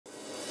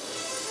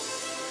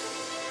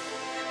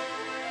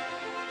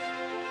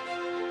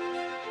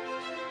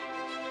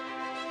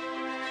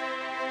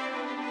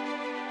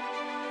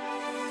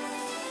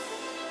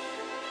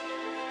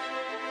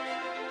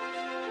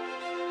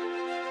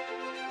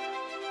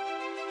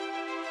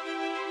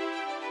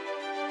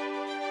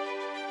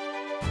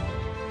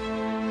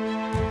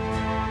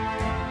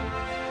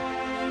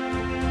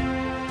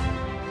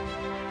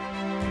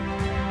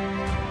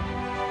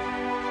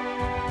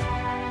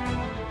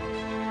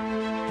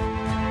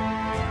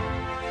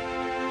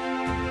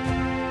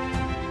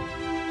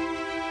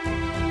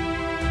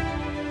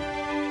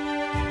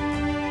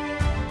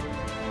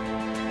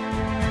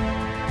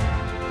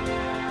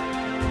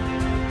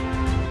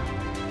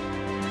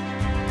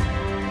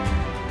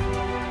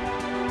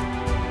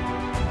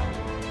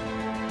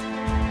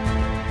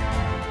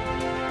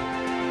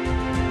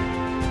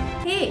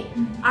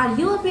Are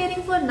you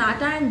appearing for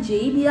NATA and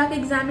JEE B.Arch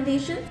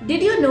examination?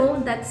 Did you know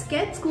that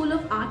SKET School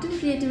of Art and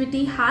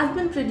Creativity has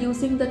been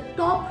producing the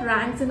top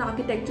ranks in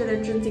architecture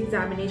entrance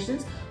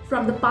examinations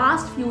from the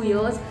past few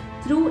years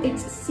through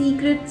its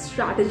secret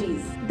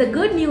strategies? The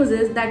good news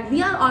is that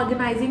we are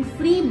organizing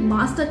free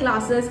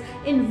masterclasses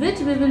in which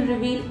we will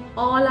reveal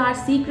all our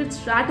secret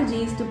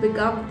strategies to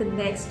become the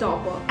next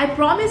topper. I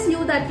promise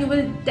you that you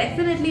will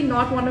definitely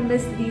not want to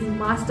miss these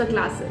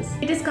masterclasses.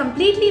 It is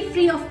completely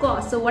free of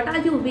cost, so what are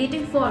you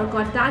waiting for?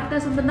 Contact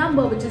us on the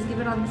number which is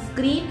given on the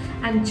screen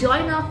and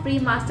join our free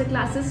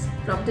masterclasses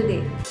from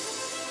today.